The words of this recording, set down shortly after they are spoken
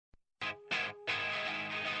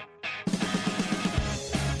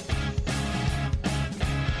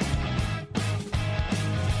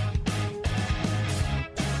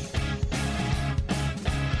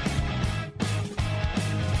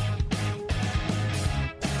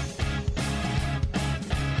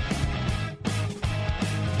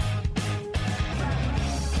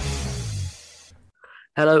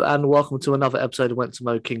Hello and welcome to another episode of Went to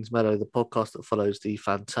Mo Kingsmeadow, the podcast that follows the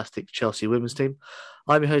fantastic Chelsea women's team.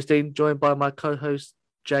 I'm your host Dean, joined by my co-hosts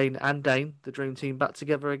Jane and Dane, the dream team back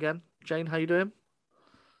together again. Jane, how you doing?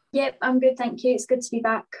 Yep, I'm good, thank you. It's good to be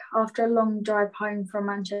back after a long drive home from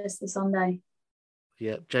Manchester Sunday.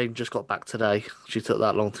 Yeah, Jane just got back today. She took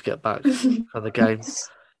that long to get back from the game.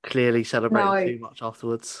 Clearly celebrated No, too much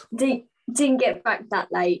afterwards. didn't get back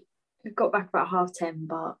that late. Got back about 10:30,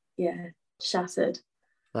 but yeah, shattered.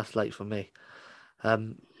 That's late for me.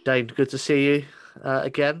 Dane, good to see you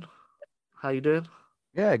again. How you doing?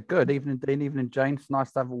 Yeah, good evening, Dean. Evening, Jane. It's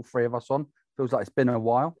nice to have all three of us on. Feels like it's been a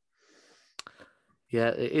while. Yeah,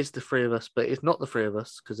 it is the three of us, but it's not the three of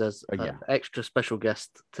us because there's Oh, yeah. an extra special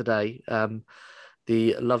guest today.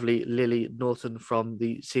 The lovely Lily Norton from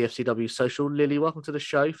the CFCW Social. Lily, welcome to the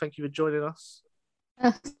show. Thank you for joining us.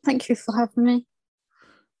 Uh, Thank you for having me.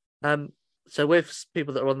 So with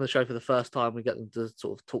people that are on the show for the first time, we get them to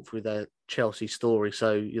sort of talk through their Chelsea story.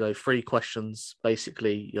 So, three questions,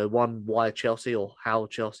 basically, one, why Chelsea or how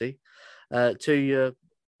Chelsea? Two, your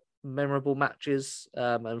memorable matches,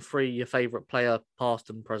 and three, your favourite player, past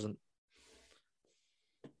and present.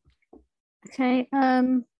 Okay.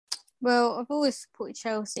 Well, I've always supported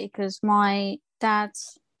Chelsea because my dad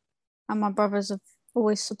and my brothers have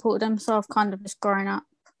always supported them, so I've kind of just growing up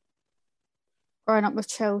with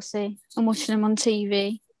Chelsea and watching them on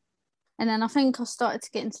TV. And then I think I started to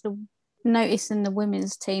get into noticing the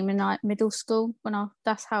women's team in like middle school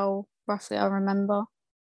that's how roughly I remember.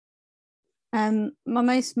 My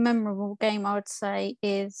most memorable game I would say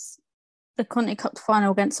is the Conti Cup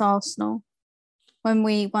final against Arsenal when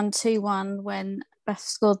we won 2-1 when Beth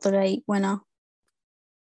scored the late winner.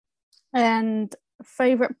 And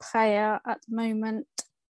favourite player at the moment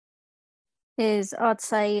is, I'd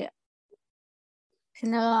say,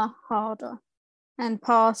 Pernilla Harder, and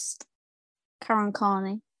past Karen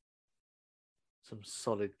Carney. Some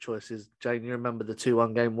solid choices. Jane, you remember the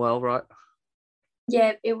 2-1 game well, right?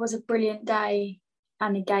 Yeah, it was a brilliant day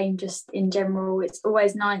and a game just in general. It's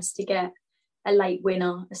always nice to get a late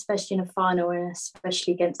winner, especially in a final and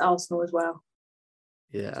especially against Arsenal as well.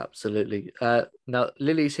 Yeah, absolutely. Now,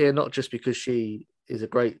 Lily's here not just because she is a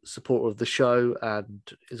great supporter of the show and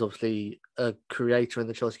is obviously a creator in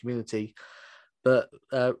the Chelsea community, but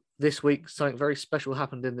this week something very special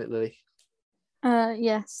happened, didn't it, Lily?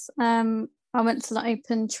 Yes. I went to the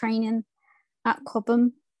open training at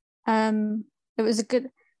Cobham. It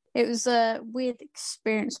was a weird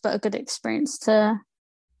experience, but a good experience to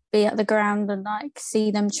be at the ground and like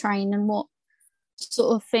see them train and what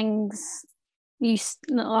sort of things you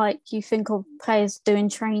think of players doing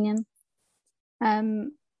training.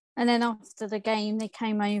 And then after the game, they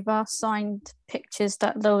came over, signed pictures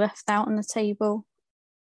that they left out on the table,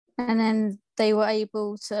 and then they were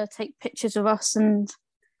able to take pictures of us. And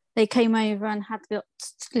they came over and had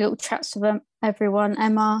little chats with everyone.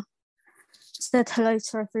 Emma said hello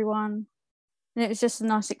to everyone, and it was just a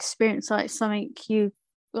nice experience, like something you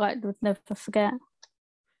would never forget.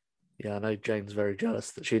 Yeah, I know Jane's very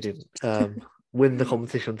jealous that she didn't win the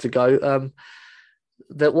competition to go.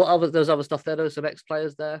 There was other stuff there. There was some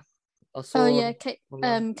ex-players there. I saw. Oh yeah,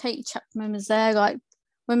 Katie Chapman was there. Like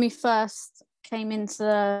when we first came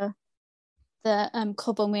into the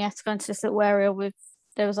Cobham, we had to go into this little area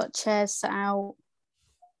there was like chairs set out,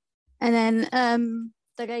 and then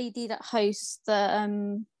the lady that hosts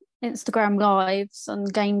the Instagram lives on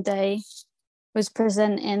game day was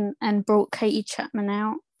presenting and brought Katie Chapman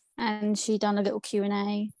out, and she done a little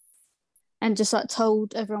Q&A and just like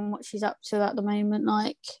told everyone what she's up to at the moment,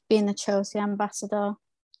 like being the Chelsea ambassador,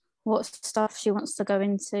 what stuff she wants to go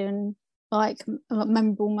into, and like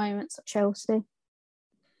memorable moments at Chelsea.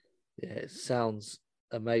 Yeah, it sounds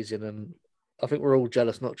amazing, and I think we're all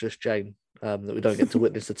jealous, not just Jane, that we don't get to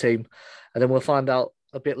witness the team. And then we'll find out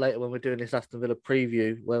a bit later when we're doing this Aston Villa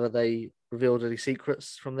preview whether they revealed any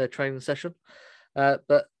secrets from their training session.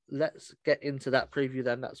 But let's get into that preview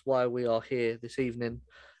then. That's why we are here this evening.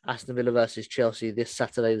 Aston Villa versus Chelsea this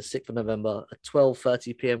Saturday, the 6th of November, a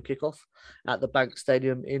 12:30 p.m. kickoff at the Bank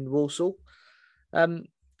Stadium in Walsall.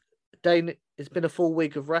 Dane, it's been a full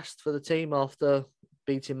week of rest for the team after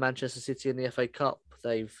beating Manchester City in the FA Cup.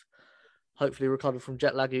 They've hopefully recovered from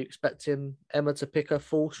jet lag. Are you expecting Emma to pick a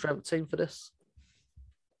full strength team for this?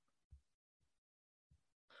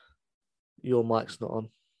 Your mic's not on.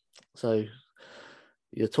 So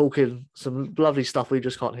you're talking some lovely stuff. We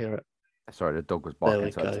just can't hear it. Sorry, the dog was There we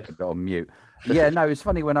barking, so I go. took it on mute. Yeah, no, it's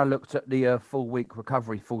funny when I looked at the full week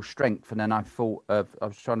recovery, full strength, and then I thought I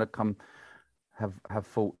was trying to have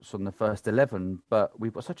thoughts on the first 11, but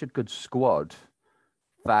we've got such a good squad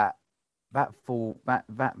that that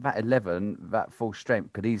 11, that full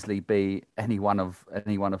strength could easily be any one of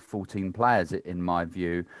 14 players in my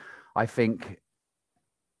view. I think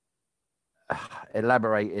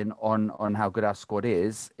elaborating on how good our squad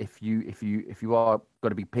is, if you are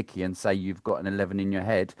going to be picky and say you've got an 11 in your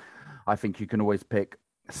head, I think you can always pick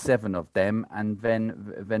 7 of them and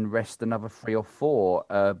then rest another 3 or 4.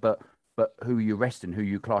 But who are you resting? Who are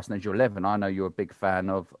you classing as your 11? I know you're a big fan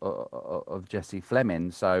of Jessie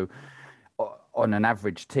Fleming, so on an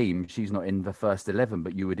average team, she's not in the first 11,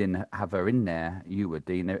 but you would have her in there. You would,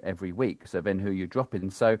 Dean, every week. So then who are you dropping?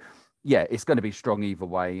 So yeah, it's going to be strong either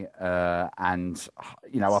way. And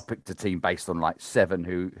I picked a team based on like 7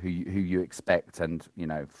 who you expect, and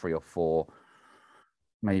 3 or 4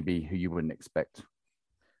 maybe who you wouldn't expect.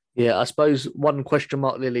 Yeah, I suppose one question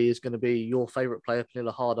mark, Lily, is going to be your favourite player,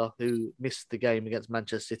 Pernilla Harder, who missed the game against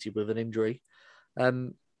Manchester City with an injury.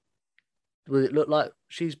 Will it look like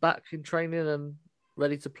she's back in training and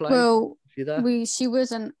ready to play? Well, she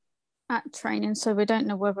wasn't at training, so we don't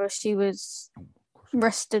know whether she was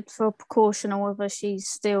rested for precaution or whether she's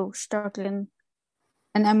still struggling.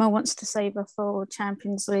 And Emma wants to save her for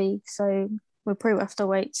Champions League, so we'll probably have to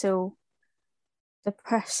wait till the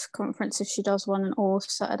press conference if she does one or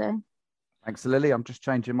Saturday. Thanks, Lily. I'm just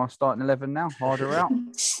changing my starting 11 now. Harder out.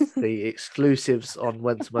 The exclusives on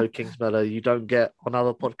Wentworth Kingsmeadow you don't get on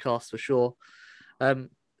other podcasts for sure.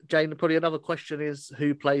 Jane, probably another question is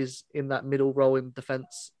who plays in that middle role in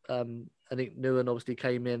defence? I think Nguyen obviously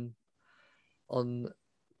came in on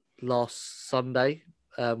last Sunday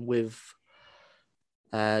with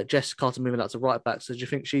Jess Carter moving out to right back. So do you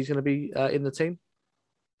think she's going to be in the team?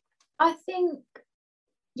 I think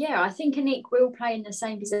Anik will play in the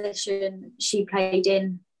same position she played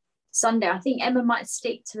in Sunday. I think Emma might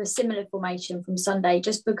stick to a similar formation from Sunday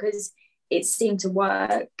just because it seemed to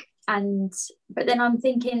work. But then I'm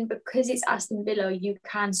thinking because it's Aston Villa, you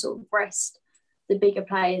can sort of rest the bigger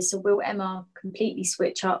players. So will Emma completely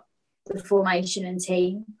switch up the formation and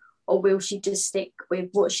team, or will she just stick with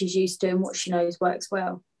what she's used to and what she knows works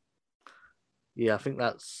well? Yeah, I think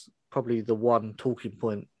that's probably the one talking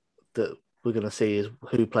point that we're going to see is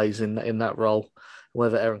who plays in that role,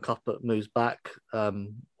 whether Erin Cuthbert moves back,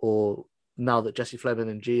 or now that Jessie Fleming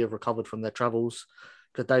and G have recovered from their travels,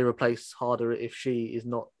 could they replace Harder if she is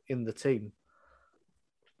not in the team?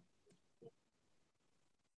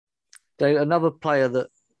 Another player that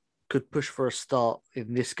could push for a start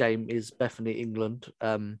in this game is Bethany England.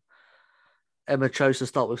 Emma chose to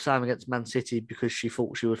start with Sam against Man City because she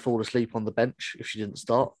thought she would fall asleep on the bench if she didn't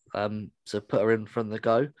start, so put her in from the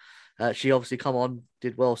go. She obviously come on,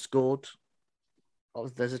 did well, scored.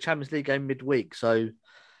 There's a Champions League game midweek, so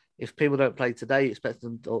if people don't play today, expect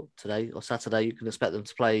them or today or Saturday, you can expect them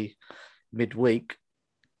to play midweek.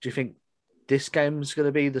 Do you think this game is going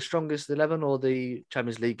to be the strongest 11 or the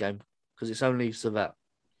Champions League game? Because it's only Servette.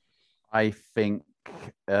 I think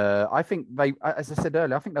they, as I said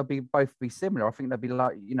earlier, I think they'll both be similar. I think they'll be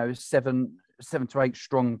like 7 to 8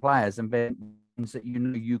 strong players, and then that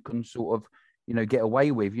you can sort of get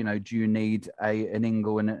away with. Do you need an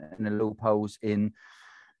Ingle and a Loopholes in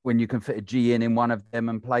when you can fit a G in one of them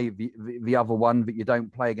and play the other one, but you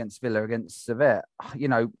don't play against Villa, against Servette?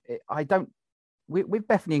 I don't. With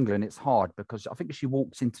Bethany England, it's hard because I think she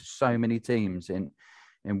walks into so many teams in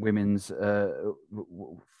women's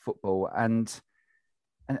football, and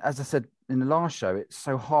as I said in the last show, it's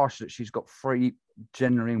so harsh that she's got 3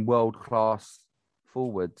 genuine world-class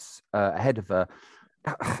forwards ahead of her.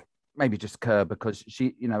 Maybe just Kerr, because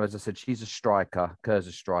she, as I said, she's a striker. Kerr's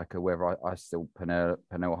a striker, where I still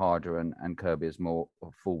Pernille Harder and Kirby is more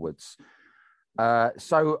forwards.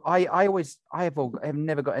 So I have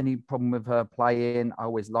never got any problem with her playing. I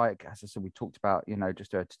always like, as I said, we talked about,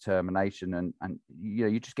 just her determination and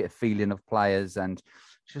you just get a feeling of players, and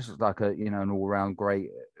she's just like an all round great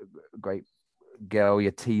girl,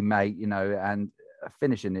 your teammate, and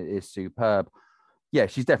finishing it is superb. Yeah,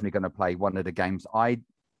 she's definitely going to play one of the games.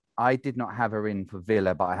 I did not have her in for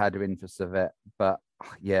Villa, but I had her in for Servette. But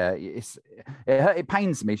yeah, it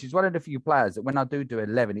pains me. She's one of the few players that when I do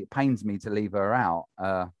 11, it pains me to leave her out.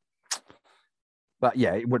 But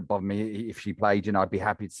yeah, it wouldn't bother me if she played. I'd be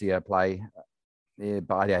happy to see her play.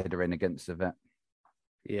 But I had her in against Servette.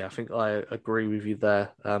 Yeah, I think I agree with you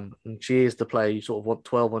there. And she is the player you sort of want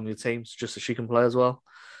 12 on your teams just so she can play as well,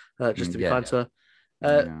 just to be kind to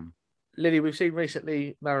her. Lily, we've seen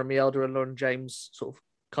recently Mara Mielder and Lauren James sort of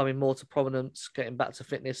coming more to prominence, getting back to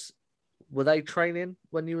fitness. Were they training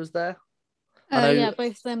when you was there? Yeah,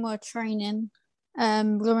 both of them were training.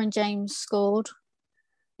 Lauren James scored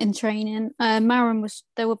in training. Maren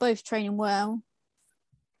they were both training well.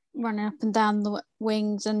 running up and down the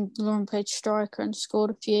wings, and Lauren played striker and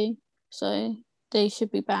scored a few. So they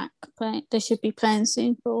should be back playing. They should be playing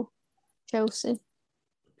soon for Chelsea.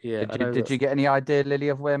 Yeah. Did you get any idea, Lily,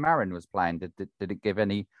 of where Marin was playing? Did it give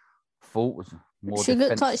any thought? Was more she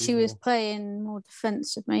looked like she was or... playing more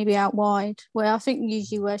defensive, maybe out wide, where I think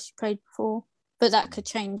usually where she played before. But that could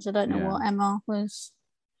change. I don't know what Emma was.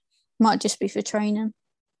 Might just be for training.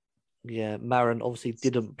 Yeah, Marin obviously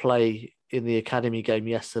didn't play in the academy game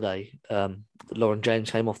yesterday. Lauren James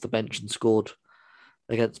came off the bench and scored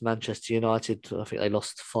against Manchester United. I think they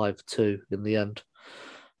lost 5-2 in the end.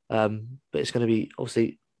 But it's going to be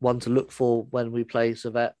obviously one to look for when we play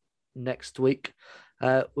Servette next week.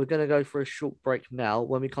 We're going to go for a short break now.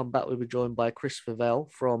 When we come back, we'll be joined by Chris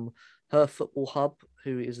Favell from Her Football Hub,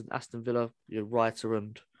 who is an Aston Villa writer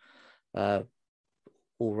and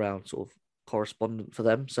all-round sort of correspondent for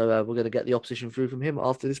them. So we're going to get the opposition through from him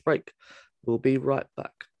after this break. We'll be right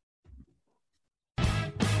back.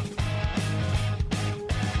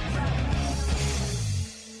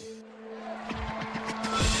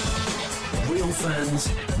 Real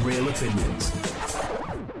fans, real opinions.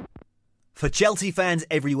 For Chelsea fans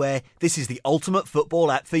everywhere, this is the ultimate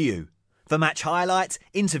football app for you. For match highlights,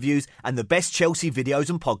 interviews, and the best Chelsea videos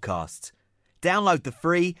and podcasts. Download the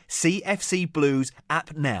free CFC Blues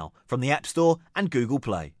app now from the App Store and Google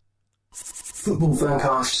Play.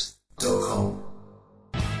 Footballfancast.com.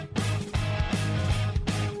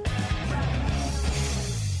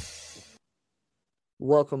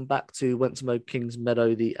 Welcome back to Wentworth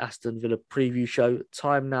Kingsmeadow, the Aston Villa preview show.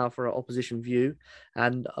 Time now for our opposition view,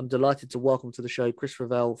 and I'm delighted to welcome to the show Chris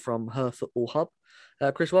Favell from Her Football Hub.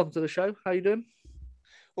 Chris, welcome to the show. How are you doing?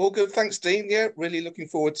 All good, thanks, Dean. Yeah, really looking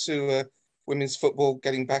forward to women's football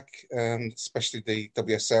getting back, especially the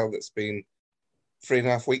WSL. That's been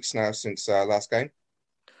 3.5 weeks now since our last game.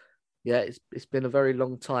 Yeah, it's been a very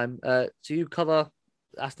long time. Do you cover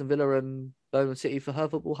Aston Villa and Birmingham City for Her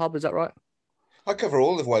Football Hub? Is that right? I cover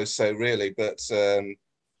all of WOSO really, but the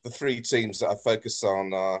three teams that I focus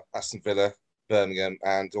on are Aston Villa, Birmingham,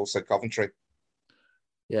 and also Coventry.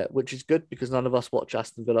 Yeah, which is good because none of us watch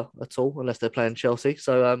Aston Villa at all unless they're playing Chelsea.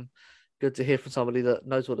 So good to hear from somebody that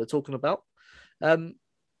knows what they're talking about.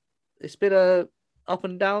 It's been a up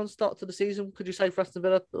and down start to the season, could you say, for Aston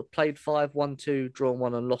Villa? Played 5, won 2, drawn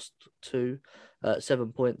 1 and lost 2.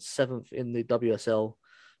 7 points, 7th in the WSL,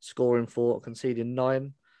 scoring 4, conceding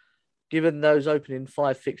 9. Given those opening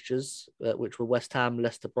 5 fixtures, which were West Ham,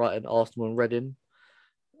 Leicester, Brighton, Arsenal and Reading,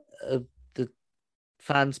 the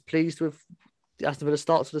fans pleased with the Aston Villa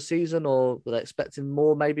start to the season, or were they expecting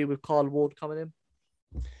more maybe with Carla Ward coming in?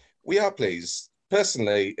 We are pleased.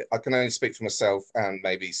 Personally, I can only speak for myself and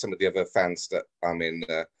maybe some of the other fans that I'm in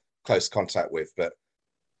close contact with. But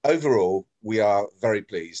overall, we are very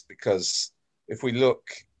pleased because if we look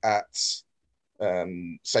at,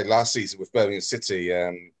 say, last season with Birmingham City,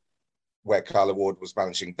 where Carla Ward was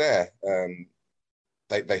managing there,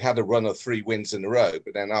 they had a run of 3 wins in a row.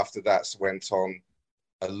 But then after that went on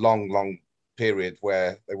a long period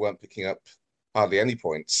where they weren't picking up hardly any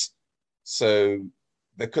points. So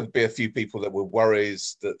there could be a few people that were worried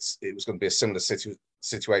that it was going to be a similar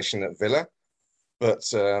situation at Villa. But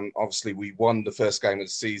obviously we won the first game of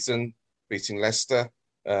the season, beating Leicester.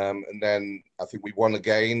 And then I think we won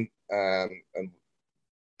again. And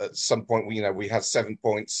at some point, we had 7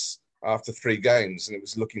 points after 3 games, and it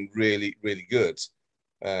was looking really, really good.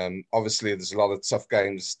 Obviously, there's a lot of tough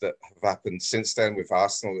games that have happened since then with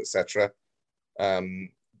Arsenal, etc.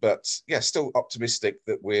 But yeah, still optimistic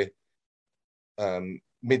that we're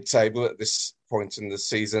mid-table at this point in the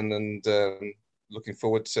season, and looking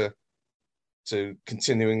forward to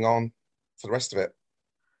continuing on for the rest of it.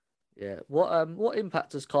 Yeah. What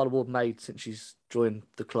impact has Carla Ward made since she's joined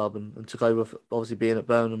the club and took over, obviously being at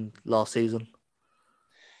Birmingham last season?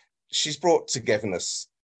 She's brought togetherness.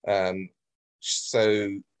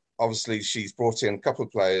 So obviously she's brought in a couple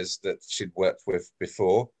of players that she'd worked with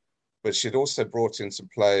before, but she'd also brought in some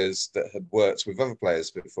players that had worked with other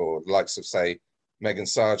players before, the likes of, say, Megan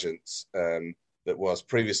Sargent, that was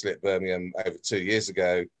previously at Birmingham over 2 years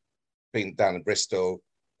ago, been down in Bristol,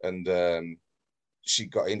 and she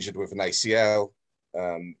got injured with an ACL.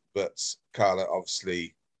 But Carla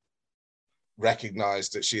obviously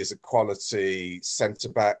recognised that she is a quality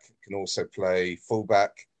centre-back, can also play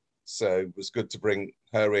full-back. So it was good to bring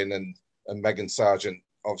her in, and Megan Sargent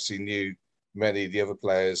obviously knew many of the other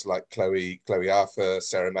players like Chloe Arthur,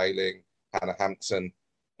 Sarah Mayling, Hannah Hampton,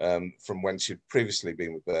 from when she'd previously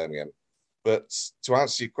been with Birmingham. But to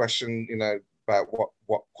answer your question, about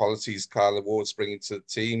what qualities Carla Ward's bringing to the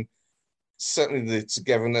team, certainly the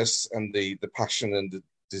togetherness and the passion and the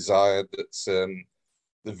desire that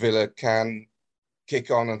the Villa can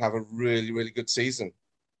kick on and have a really, really good season.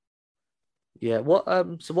 Yeah. What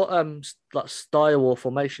like style or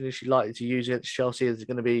formation is she likely to use against Chelsea? Is it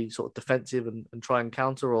going to be sort of defensive and try and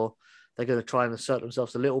counter, or they're going to try and assert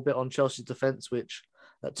themselves a little bit on Chelsea's defence, which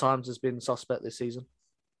at times has been suspect this season?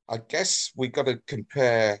 I guess we got to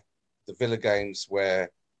compare the Villa games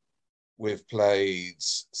where we've played,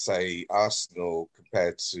 say, Arsenal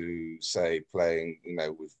compared to, say, playing,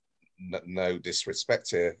 with no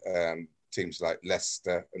disrespect here, teams like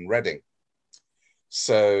Leicester and Reading.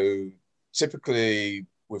 So typically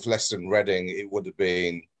with Leicester and Reading, it would have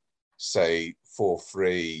been, say,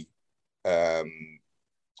 4-3.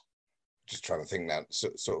 Just trying to think now.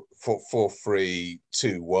 So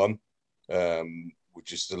 4-3-2-1,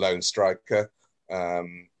 which is the lone striker.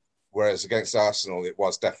 Whereas against Arsenal, it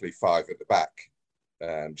was definitely 5 at the back,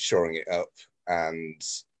 shoring it up. And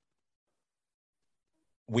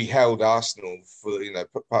we held Arsenal for,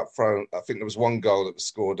 apart from, I think there was one goal that was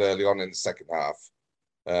scored early on in the second half.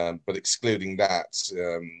 But excluding that,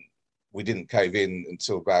 we didn't cave in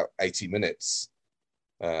until about 80 minutes.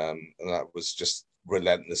 And that was just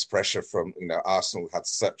relentless pressure from, Arsenal had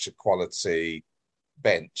such a quality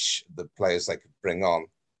bench, the players they could bring on.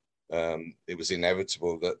 It was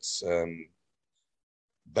inevitable that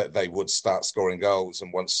they would start scoring goals.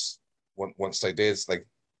 And once they did, they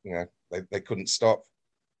couldn't stop.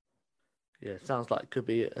 Yeah, it sounds like it could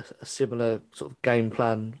be a similar sort of game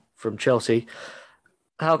plan from Chelsea.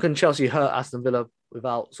 How can Chelsea hurt Aston Villa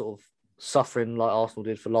without sort of suffering like Arsenal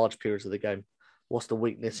did for large periods of the game? What's the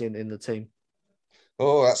weakness in the team?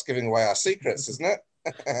 Oh, that's giving away our secrets, isn't it?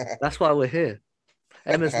 That's why we're here.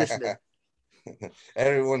 Emma's listening.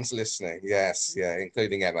 Everyone's listening. Yes, yeah,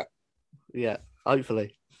 including Emma. Yeah,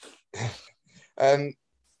 hopefully.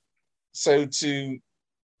 So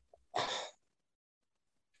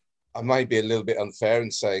I might be a little bit unfair in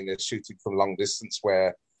saying they're shooting from long distance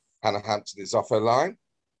where Hannah Hampton is off her line,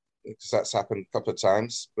 because that's happened a couple of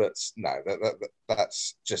times. But no,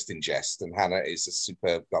 that's just in jest. And Hannah is a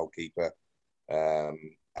superb goalkeeper,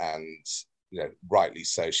 and rightly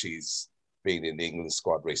so. She's been in the England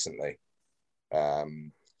squad recently.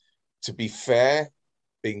 To be fair,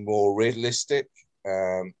 being more realistic,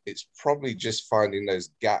 it's probably just finding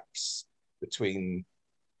those gaps between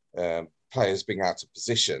players being out of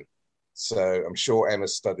position. So I'm sure Emma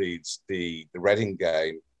studied the Reading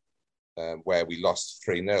game where we lost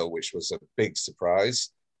 3-0, which was a big surprise.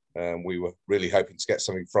 We were really hoping to get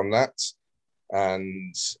something from that.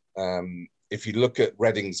 And if you look at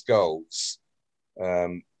Reading's goals,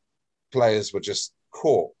 players were just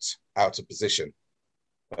caught out of position.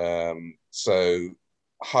 So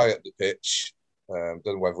high up the pitch, don't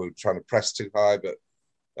know whether we were trying to press too high, but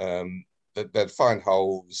they'd find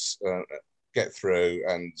holes, get through,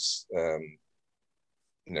 and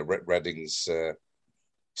Reading's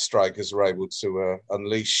strikers were able to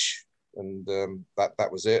unleash, and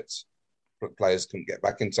that was it. But players couldn't get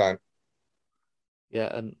back in time.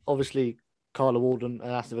 Yeah, and obviously Carla Walden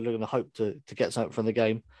and Aston Villa are going to hope to get something from the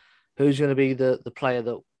game. Who's going to be the player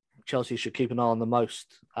that Chelsea should keep an eye on the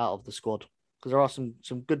most out of the squad? Because there are some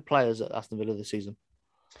good players at Aston Villa this season.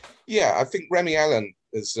 Yeah, I think Remy Allen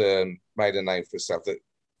has made a name for herself. That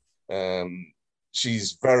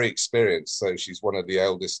she's very experienced, so she's one of the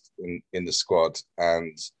eldest in the squad,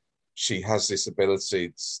 and she has this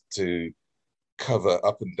ability to cover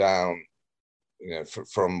up and down,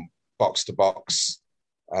 from box to box,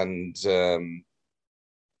 and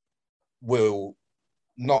will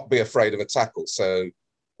not be afraid of a tackle. So,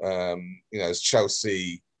 as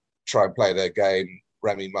Chelsea try and play their game,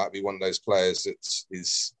 Remy might be one of those players that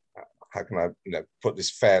is, how can I, put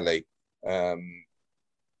this fairly,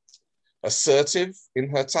 assertive in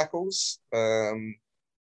her tackles, trying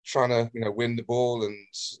to, win the ball and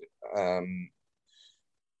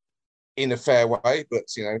in a fair way, but,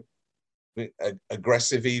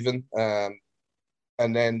 aggressive even.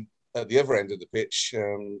 And then at the other end of the pitch,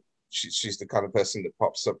 she's the kind of person that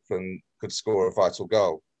pops up and could score a vital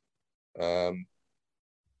goal.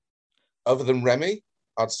 Other than Remy,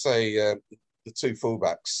 I'd say the two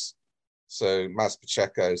fullbacks, so Maz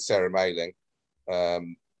Pacheco, Sarah Mayling,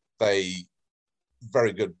 they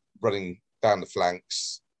very good running down the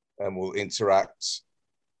flanks and will interact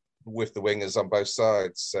with the wingers on both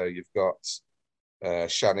sides. So you've got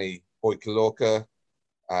Shani Boykalorka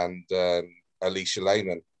and Alicia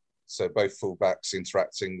Lehman. So both fullbacks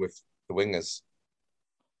interacting with the wingers.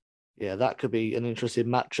 Yeah, that could be an interesting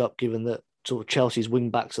matchup, given that sort of Chelsea's wing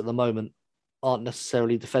backs at the moment aren't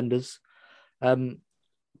necessarily defenders.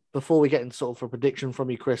 Before we get into sort of a prediction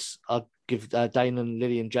from you, Chris, I'll give Dane and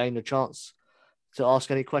Lily and Jane a chance to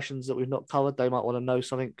ask any questions that we've not covered. They might want to know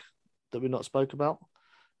something that we've not spoke about.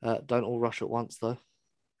 Don't all rush at once, though.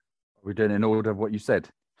 We're doing it in order of what you said.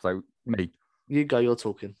 So me. You go, you're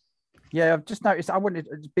talking. Yeah, I've just noticed.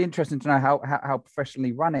 It'd be interesting to know how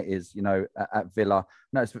professionally run it is, at Villa.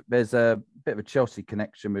 Notice there's a bit of a Chelsea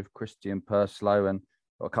connection with Christian Purslow and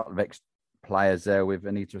a couple of ex-players there with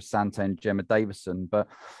Anita Asante and Gemma Davison. But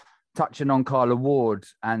touching on Carla Ward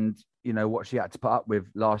and, what she had to put up with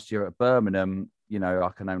last year at Birmingham, I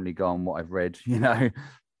can only go on what I've read,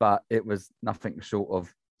 but it was nothing short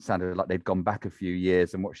of sounded like they'd gone back a few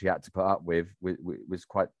years, and what she had to put up with was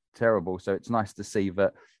quite terrible. So it's nice to see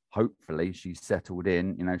that hopefully she's settled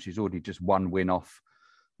in. She's already just one win off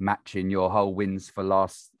matching Villa's whole wins for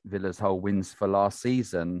last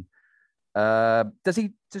season.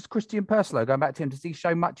 Does Christian Purslow, going back to him, does he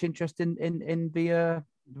show much interest in the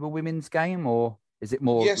women's game, or is it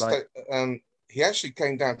more? Yes, he actually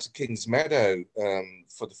came down to Kingsmeadow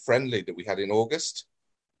for the friendly that we had in August.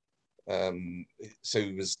 So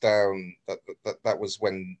he was down. That was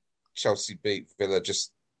when Chelsea beat Villa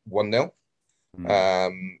just 1-0.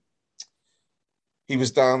 He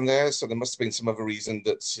was down there, so there must have been some other reason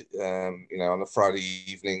that on a Friday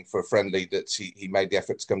evening for a friendly that he made the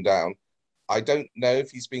effort to come down. I don't know if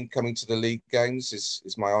he's been coming to the league games.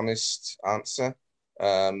 Is my honest answer.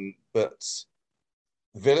 But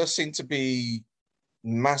Villa seem to be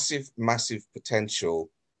massive potential,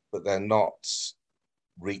 but they're not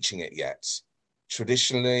reaching it yet.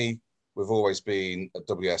 Traditionally, we've always been a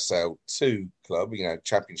WSL 2 club,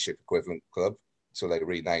 championship equivalent club, until they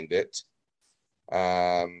renamed it.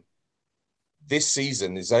 This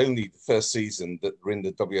season is only the first season that we're in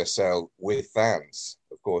the WSL with fans.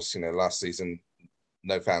 Of course, last season,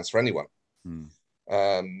 no fans for anyone.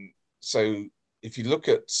 So if you look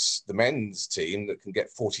at the men's team that can get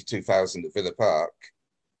 42,000 at Villa Park,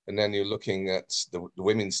 and then you're looking at the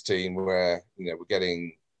women's team where, we're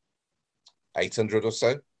getting 800 or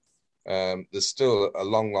so, there's still a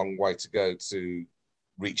long way to go to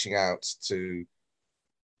reaching out to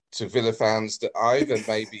Villa fans that either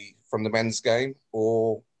maybe from the men's game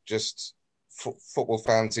or just football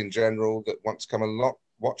fans in general that want to come and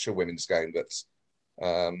watch a women's game. But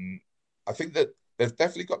I think that they've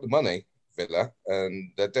definitely got the money, Villa,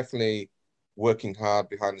 and they're definitely working hard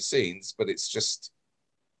behind the scenes, but it's just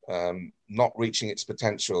not reaching its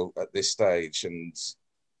potential at this stage. And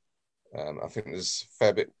I think there's a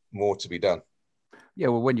fair bit more to be done. Yeah,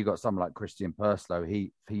 well, when you got someone like Christian Purslow,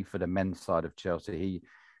 he for the men's side of Chelsea,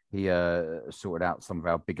 he sorted out some of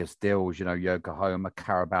our biggest deals. Yokohama,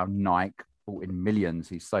 Carabao, Nike, bought in millions.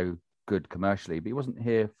 He's so good commercially, but he wasn't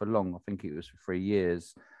here for long. I think it was for 3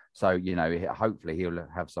 years. So, hopefully he'll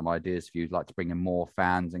have some ideas for you, like to bring in more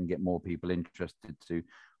fans and get more people interested to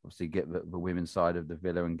obviously get the women's side of the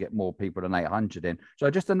Villa and get more people than 800 in. So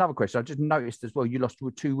just another question. I just noticed as well, you lost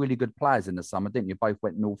 2 really good players in the summer, didn't you? Both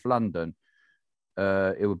went North London.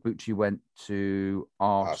 Iwabuchi went to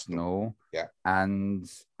Arsenal. Yeah. And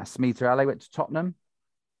Asmita Ale went to Tottenham.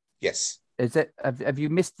 Yes. Is it? Have you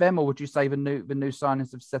missed them, or would you say the new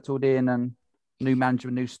signings have settled in and new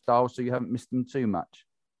manager, new style, so you haven't missed them too much?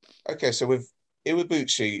 Okay, so with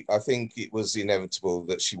Iwabuchi, I think it was inevitable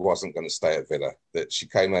that she wasn't going to stay at Villa, that she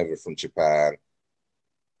came over from Japan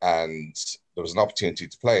and there was an opportunity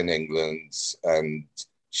to play in England, and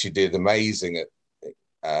she did amazing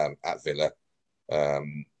at Villa.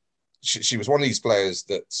 She was one of these players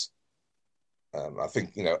that I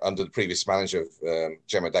think, under the previous manager of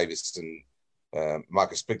Gemma Davis and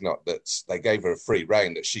Marcus Bignot, that they gave her a free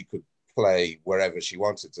rein, that she could play wherever she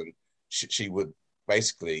wanted, and she would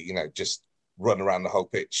basically, just run around the whole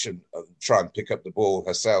pitch and try and pick up the ball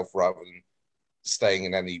herself rather than staying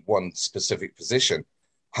in any one specific position.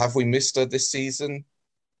 Have we missed her this season?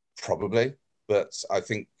 Probably, but I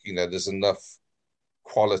think, there's enough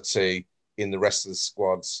quality in the rest of the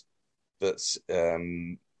squads that,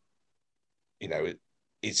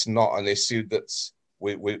 it's not an issue that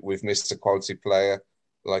we've missed a quality player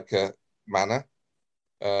like Mana.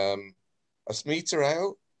 Asmita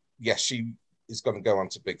Ale, yes, she is going to go on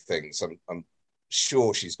to big things. I'm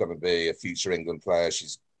sure she's going to be a future England player.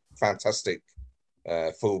 She's fantastic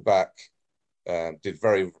fullback. Did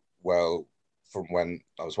very well from when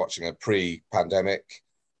I was watching her pre-pandemic.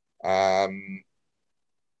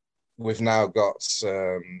 We've now got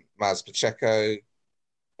Maz Pacheco.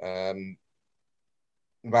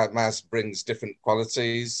 Maz brings different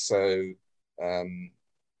qualities. So,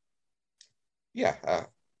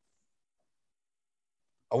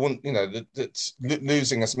 I wouldn't, that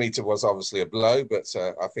losing Asmita was obviously a blow, but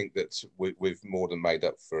I think that we've more than made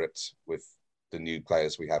up for it with the new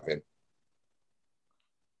players we have in.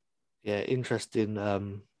 Yeah,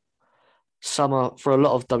 interesting. Summer for a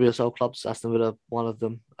lot of WSL clubs. Aston Villa, one of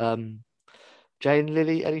them. Jane,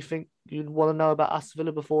 Lily, anything you want to know about Aston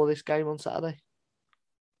Villa before this game on Saturday?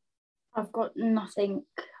 I've got nothing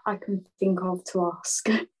I can think of to ask.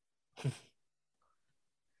 How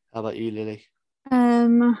about you, Lily?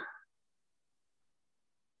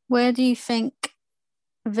 Where do you think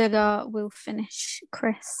Villa will finish,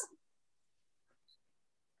 Chris?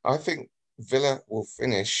 I think Villa will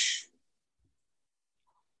finish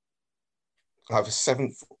either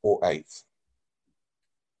 7th or 8th.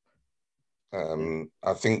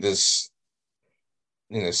 I think there's,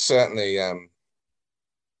 certainly a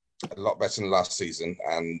lot better than last season,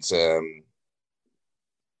 and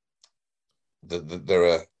there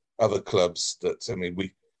are other clubs that,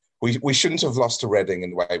 we shouldn't have lost to Reading in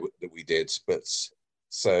the way that we did, but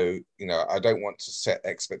so, I don't want to set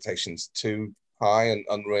expectations too high and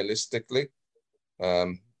unrealistically,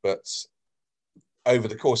 but over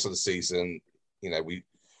the course of the season, we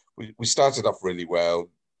started off really well.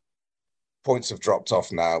 Points have dropped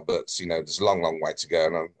off now, but there's a long way to go,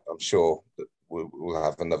 and I'm sure that we'll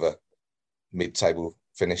have another mid-table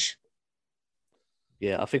finish.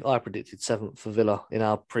 Yeah, I think I predicted 7th for Villa in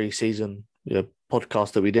our pre-season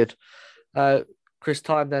podcast that we did. Chris,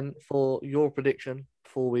 time then for your prediction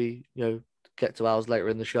before we get to ours later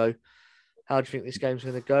in the show. How do you think this game's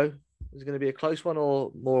going to go? Is it going to be a close one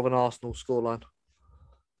or more of an Arsenal scoreline?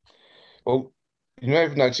 Well, you may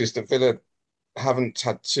have noticed that Villa haven't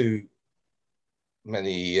had too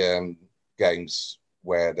many games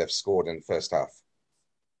where they've scored in the first half.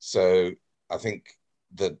 So I think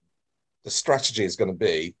the strategy is going to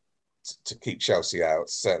be to keep Chelsea out,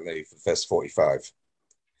 certainly for the first 45.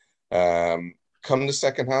 Come the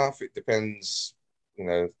second half, it depends,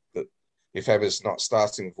 that if Emma's not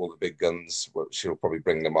starting with all the big guns, well, she'll probably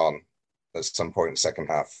bring them on at some point in the second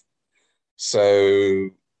half. So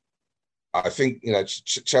I think,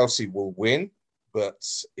 Chelsea will win, but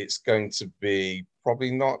it's going to be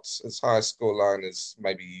probably not as high a scoreline as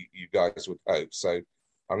maybe you guys would hope. So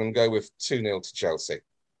I'm going to go with 2-0 to Chelsea.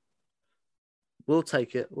 We'll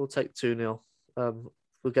take it. We'll take 2-0.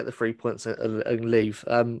 We'll get the 3 points and leave.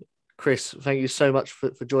 Chris, thank you so much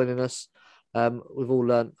for joining us. We've all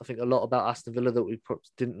learned, I think, a lot about Aston Villa that we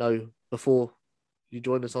didn't know before you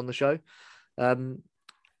joined us on the show. I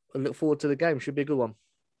look forward to the game. Should be a good one.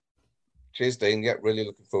 Cheers, Dean. Yeah, really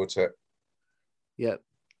looking forward to it. Yeah.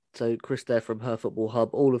 So Chris there from Her Football Hub.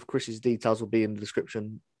 All of Chris's details will be in the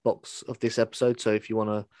description box of this episode. So if you want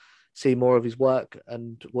to see more of his work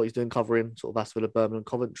and what he's doing covering sort of Aston Villa, Birmingham,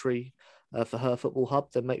 Coventry for Her Football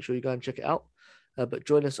Hub, then make sure you go and check it out. But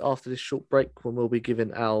join us after this short break when we'll be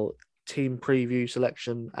giving our team preview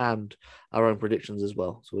selection and our own predictions as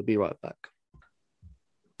well. So we'll be right back.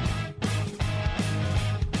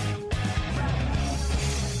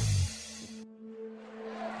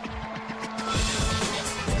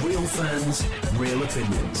 Real fans, real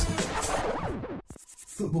opinions.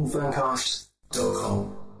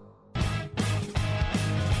 Footballfancast.com.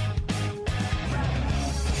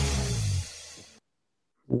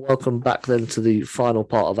 Welcome back then to the final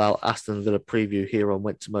part of our Aston Villa preview here on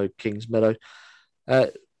Went to Mow Kingsmeadow. Dane,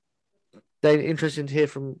 interesting to hear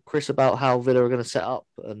from Chris about how Villa are going to set up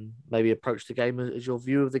and maybe approach the game. Has your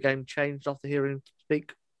view of the game changed after hearing him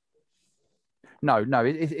speak? No,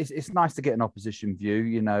 it's nice to get an opposition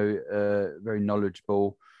view, very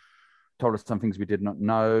knowledgeable, told us some things we did not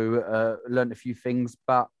know, learned a few things,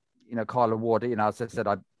 but, Kyla Ward, as I said,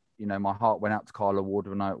 my heart went out to Kyla Ward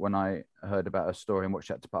when I heard about her story and what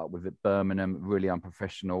she had to put up with at Birmingham, really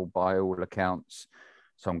unprofessional by all accounts.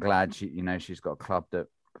 So I'm glad she's got a club that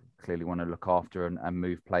clearly want to look after and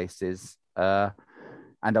move places. And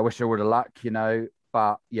I wish her all the luck,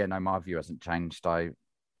 but my view hasn't changed.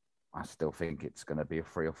 I still think it's going to be a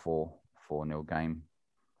 3 or 4-0 game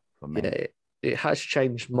for me. Yeah, it has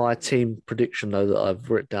changed my team prediction, though, that I've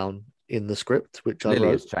written down in the script, which Lily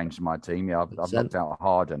has changed my team. Yeah, I've knocked out a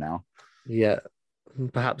harder now. Yeah,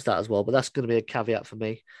 perhaps that as well, but that's going to be a caveat for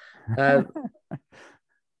me.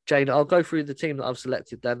 Jane, I'll go through the team that I've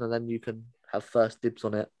selected then, and then you can have first dibs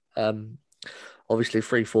on it. Obviously,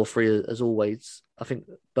 3-4-3 as always. I think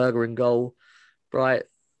Berger in goal, Bright,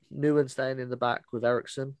 Newen staying in the back with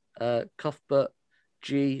Eriksson, Cuthbert,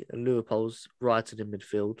 G and Leopold's right in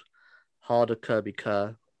midfield, Harder, Kirby,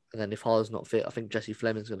 Kerr, and then if Harder's not fit, I think Jesse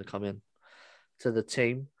Fleming's going to come in to the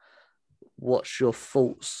team. What's your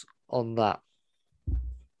thoughts on that?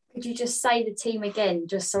 Could you just say the team again,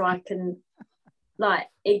 just so I can,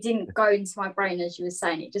 it didn't go into my brain as you were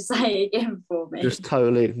saying it. Just say it again for me. Just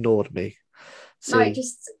totally ignored me. No, I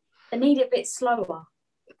need it a bit slower.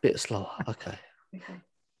 A bit slower, okay. Okay.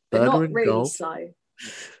 but Berger not in really goal. slow.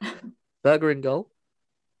 Berger in goal.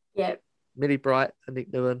 Yeah, Millie Bright,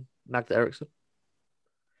 Nick Nguyen, Magda Eriksson.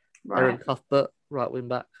 Erin right. Cuthbert, right wing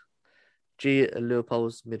back. G and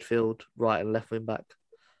Leopold's midfield, right and left wing back.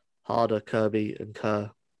 Harder, Kirby, and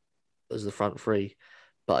Kerr as the front three.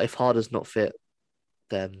 But if Harder's not fit,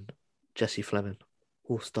 then Jesse Fleming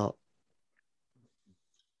will start.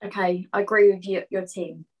 Okay, I agree with your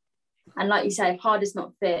team. And like you say, if Harder's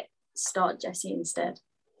not fit, start Jesse instead.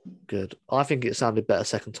 Good. I think it sounded better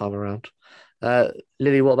second time around.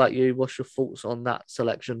 Lily, what about you? What's your thoughts on that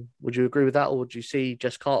selection? Would you agree with that, or would you see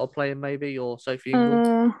Jess Carter playing maybe, or Sophie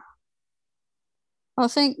Ingram? I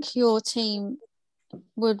think your team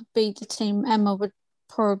would be the team Emma would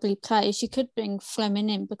probably play. She could bring Fleming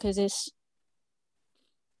in because it's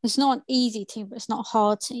not an easy team, but it's not a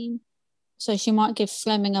hard team. So she might give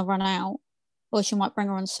Fleming a run out, or she might bring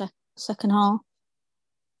her on second half.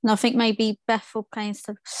 And I think maybe Beth will play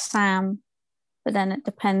instead of Sam, but then it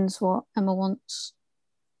depends what Emma wants.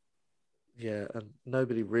 Yeah, and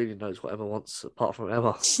nobody really knows what Emma wants apart from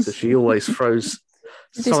Emma, because she always throws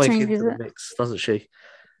something into the mix, doesn't she?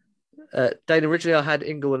 Dane, originally I had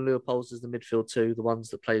Ingle and Leopolds as the midfield two, the ones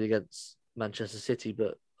that played against Manchester City,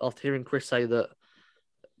 but after hearing Chris say that,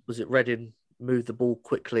 was it Reading moved the ball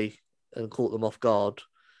quickly and caught them off guard,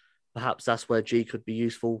 perhaps that's where G could be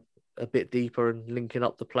useful a bit deeper and linking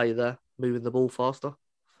up the play there, moving the ball faster.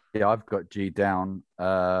 Yeah, I've got G down.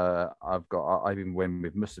 I've even went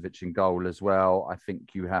with Musovic in goal as well. I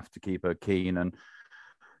think you have to keep her keen, and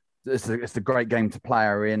it's a great game to play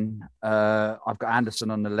her in. I've got Anderson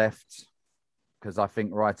on the left because I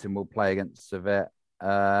think Wrighton will play against Servette.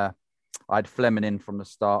 I had Fleming in from the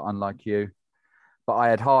start, unlike you, but I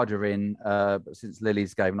had Harder in. But since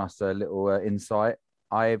Lily's given us a little insight,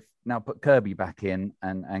 I've now put Kirby back in,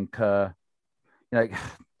 and Kerr. You know,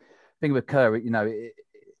 thing with Kerr, you know,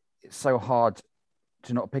 it's so hard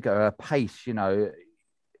to not pick her pace. You know,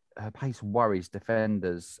 her pace worries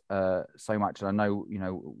defenders so much. And I know, you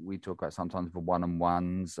know, we talk about sometimes the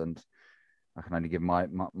one-on-ones, and I can only give my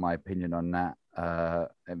opinion on that.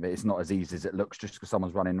 It's not as easy as it looks just because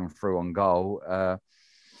someone's running them through on goal.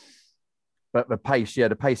 But the pace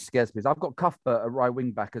scares me. I've got Cuthbert at right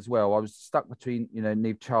wing back as well. I was stuck between, you know,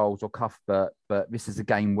 Neve Charles or Cuthbert, but this is a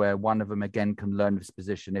game where one of them again can learn this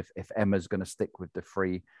position if Emma's going to stick with the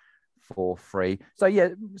 3-4-3. So yeah,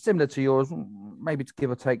 similar to yours, maybe to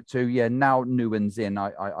give or take two. Yeah, now Nguyen's in.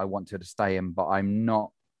 I want her to stay in, but I'm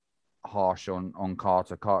not harsh on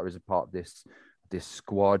Carter. Carter is a part of this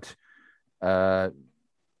squad.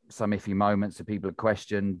 Some iffy moments that people have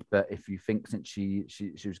questioned, but if you think since she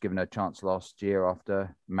was given her chance last year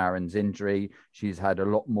after Marin's injury, she's had a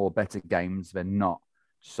lot more better games than not.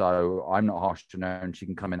 So I'm not harsh on her, and she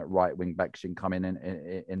can come in at right wing back. She can come in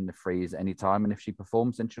the freeze anytime, and if she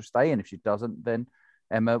performs, then she'll stay. And if she doesn't, then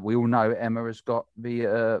Emma. We all know Emma has got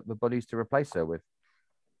the bodies to replace her with.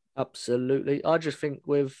 Absolutely, I just think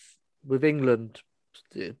with England,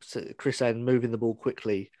 Chris saying moving the ball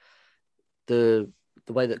quickly, the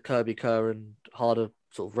way that Kirby, Kerr and Harder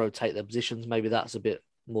sort of rotate their positions, maybe that's a bit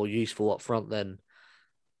more useful up front than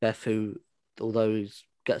Beth, who, although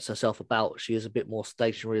gets herself about, she is a bit more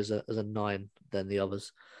stationary as a 9 than the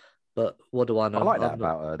others. But what do I know? I like that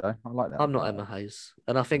about her, though. I like that. I'm not Emma Hayes.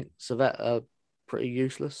 And I think Servette are pretty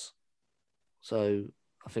useless. So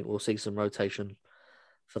I think we'll see some rotation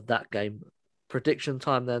for that game. Prediction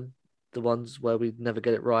time then, the ones where we never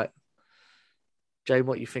get it right. Jane,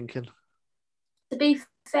 what are you thinking? To be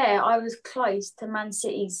fair, I was close to Man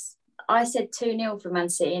City's. I said 2-0 for Man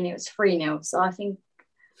City and it was 3-0. So I think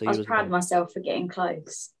I was proud of myself for getting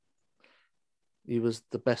close. You was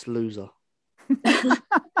the best loser.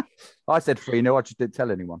 I said 3-0. I just didn't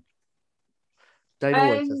tell anyone. Dane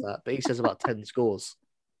always says that, but he says about 10 scores.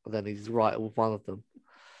 And then he's right with one of them.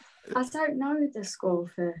 I don't know the score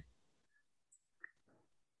for...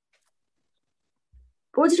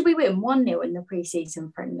 What did we win? 1-0 in the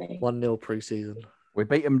pre-season friendly. 1-0 pre-season. We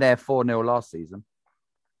beat them there 4-0 last season.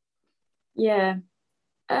 Yeah.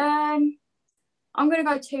 I'm going to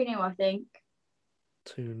go 2-0, I think.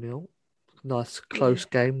 2-0. Nice close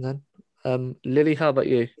game then. Lily, how about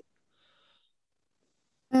you?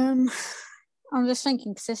 I'm just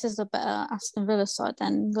thinking because this is a better Aston Villa side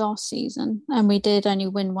than last season, and we did only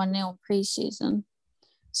win 1-0 pre-season.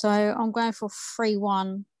 So I'm going for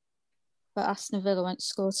 3-1. But Aston Villa won't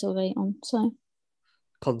score till late on, so...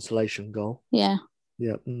 Consolation goal. Yeah.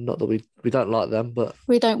 Yeah, not that we don't like them, but...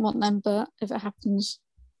 We don't want them, but if it happens...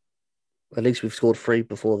 At least we've scored 3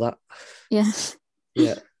 before that. Yeah.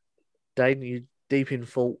 Yeah. Dane, you deep in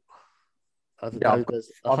fault. I don't know.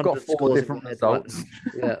 I've got 4 different results.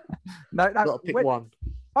 Right? Yeah. No, You've got to pick one.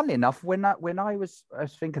 Funnily enough, when I was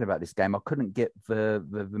thinking about this game, I couldn't get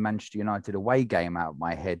the Manchester United away game out of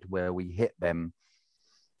my head where we hit them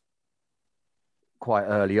quite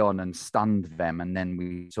early on and stunned them, and then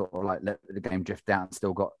we sort of like let the game drift out and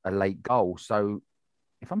still got a late goal. So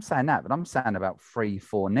if I'm saying that, but I'm saying about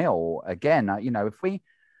 3-4-0 again, if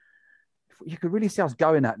you could really see us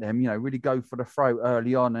going at them, really go for the throat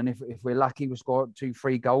early on, and if we're lucky, we'll score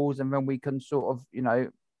 2-3 goals, and then we can sort of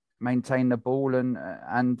maintain the ball and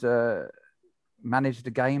manage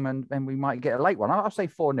the game, and then we might get a late one. I'll say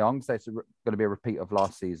 4-0. I'm going to say it's going to be a repeat of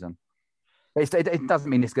last season. It doesn't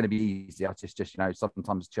mean it's going to be easy. It's just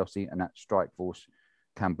sometimes Chelsea and that strike force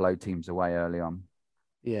can blow teams away early on.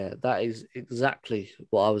 Yeah, that is exactly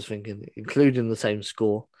what I was thinking, including the same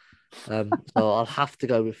score. So I'll have to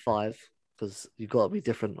go with 5 because you've got to be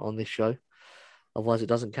different on this show. Otherwise, it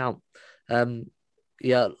doesn't count.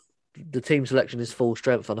 Yeah, the team selection is full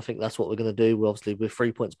strength, and I think that's what we're going to do. We're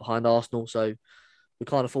 3 points behind Arsenal, so we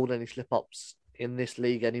can't afford any slip-ups in this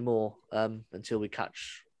league anymore until we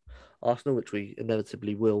catch Arsenal, which we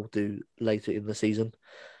inevitably will do later in the season.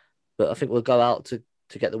 But I think we'll go out to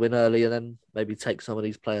get the win early and then maybe take some of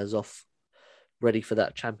these players off ready for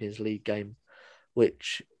that Champions League game,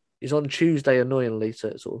 which is on Tuesday, annoyingly, so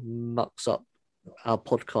it sort of mucks up our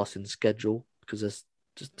podcasting schedule because there's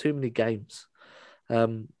just too many games.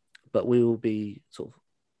 But we will be sort of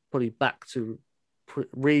probably back to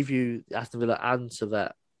review Aston Villa and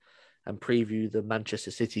Servette and preview the Manchester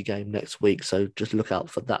City game next week. So just look out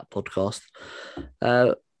for that podcast.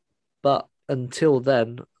 But until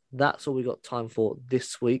then, that's all we got time for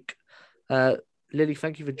this week. Lily,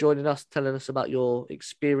 thank you for joining us, telling us about your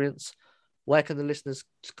experience. Where can the listeners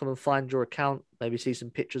come and find your account? Maybe see some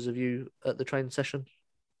pictures of you at the training session?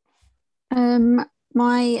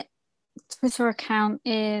 My Twitter account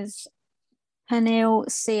is Peniel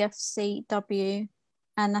CFCW,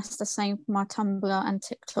 and that's the same for my Tumblr and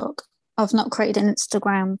TikTok. I've not created an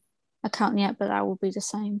Instagram account yet, but that will be the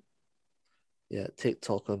same. Yeah,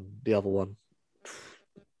 TikTok and the other one. I'm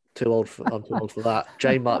too old for that.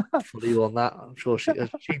 Jane might follow you on that. I'm sure she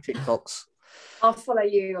TikToks. I'll follow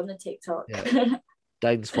you on the TikTok. Yeah.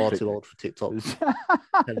 Dane's far too old for TikTok.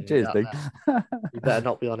 Cheers, Dean. You better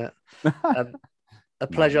not be on it. A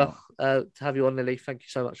pleasure to have you on, Lily. Thank you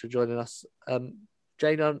so much for joining us.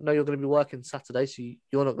 Jane, I know you're going to be working Saturday, so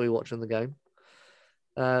you're not going to be watching the game.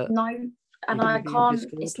 No, and I can't.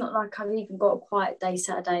 It's not like I've even got a quiet day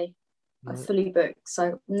Saturday. I'm fully booked, so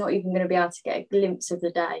I'm not even going to be able to get a glimpse of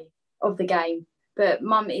the game. But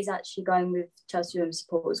Mum is actually going with Chelsea Women's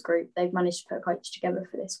Supporters Group. They've managed to put a coach together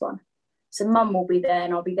for this one. So Mum will be there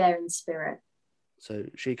and I'll be there in spirit. So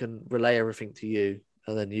she can relay everything to you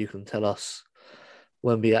and then you can tell us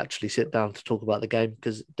when we actually sit down to talk about the game.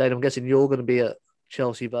 Because, Dane, I'm guessing you're going to be at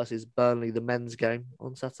Chelsea versus Burnley, the men's game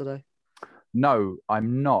on Saturday? No,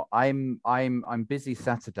 I'm not. I'm busy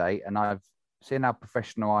Saturday, and I've seen how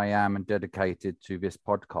professional I am and dedicated to this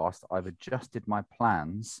podcast. I've adjusted my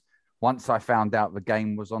plans once I found out the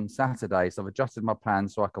game was on Saturday. So I've adjusted my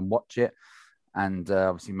plans so I can watch it and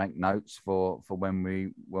obviously make notes for when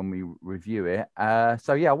we review it.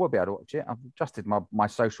 So yeah, I will be able to watch it. I've adjusted my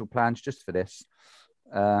social plans just for this.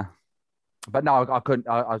 But no, I couldn't.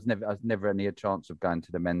 I was never any a chance of going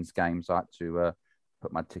to the men's games. I had to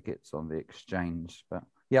put my tickets on the exchange. But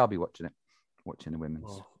yeah, I'll be watching the women's.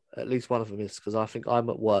 Well, at least one of them is, because I think I'm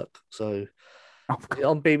at work. So is it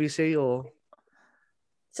on BBC or?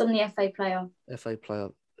 It's on the FA Player. FA Player.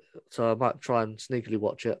 So I might try and sneakily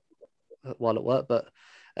watch it while at work, but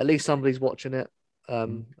at least somebody's watching it.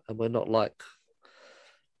 And we're not like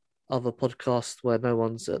other podcasts where no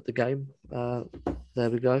one's at the game. There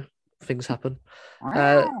we go. Things happen.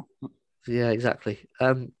 Yeah, exactly.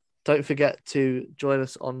 Don't forget to join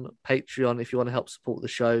us on Patreon if you want to help support the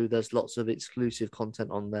show. There's lots of exclusive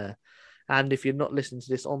content on there. And if you're not listening to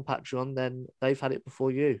this on Patreon, then they've had it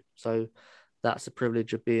before you. So that's the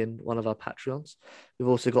privilege of being one of our Patreons. We've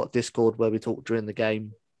also got Discord where we talk during the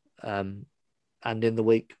game and in the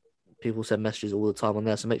week. People send messages all the time on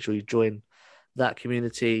there. So make sure you join that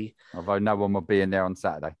community. Although no one will be in there on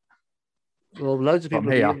Saturday. Well, loads of people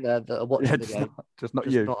will be in there that are watching the game. Just not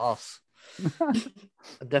you. Not us.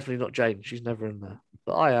 And definitely not Jane. She's never in there.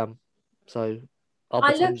 But I am. So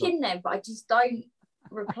I look in there, but I just don't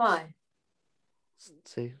reply.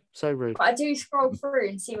 See, so rude. But I do scroll through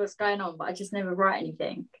and see what's going on, but I just never write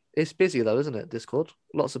anything. It's busy though, isn't it? Discord.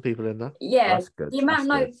 Lots of people in there. Yeah, the amount of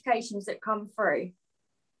notifications that come through.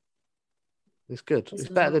 It's good. It's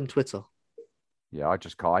better than Twitter. Yeah, I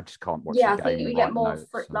just can't watch. Yeah, I think we get more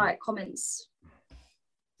comments.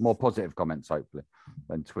 More positive comments, hopefully,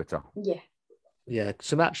 than Twitter. Yeah. Yeah,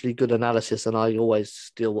 some actually good analysis, and I always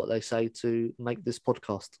steal what they say to make this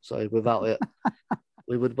podcast. So without it,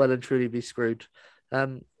 we would well and truly be screwed.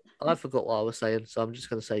 I forgot what I was saying, so I'm just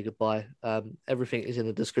going to say goodbye. Everything is in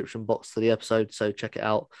the description box to the episode, so check it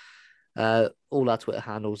out. All our Twitter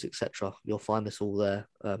handles, etc. You'll find us all there.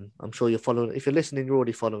 I'm sure you're following. If you're listening, you're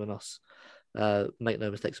already following us. Make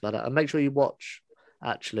no mistakes about it, and make sure you watch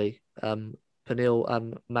actually Peniel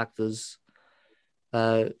and Magda's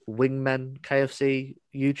Wingmen KFC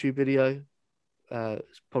YouTube video.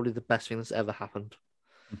 It's probably the best thing that's ever happened,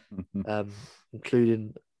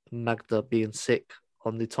 including Magda being sick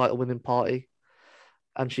on the title winning party,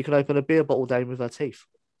 and she can open a beer bottle down with her teeth.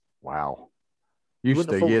 Wow. You Used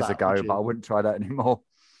wouldn't have to thought years that, ago, would you? but I wouldn't try that anymore.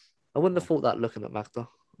 I wouldn't have thought that looking at Magda.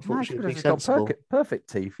 I thought No, she she would be has got sensible. perfect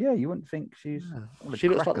teeth. Yeah, you wouldn't think she's. Yeah. She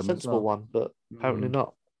looks like the sensible one, but apparently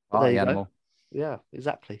not. But there you animal. go. Yeah,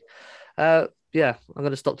 exactly. Yeah, I'm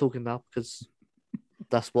going to stop talking now because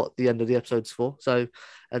that's what the end of the episode's for. So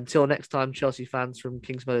until next time, Chelsea fans, from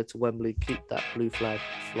Kingsmeadow to Wembley, keep that blue flag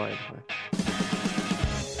flying high.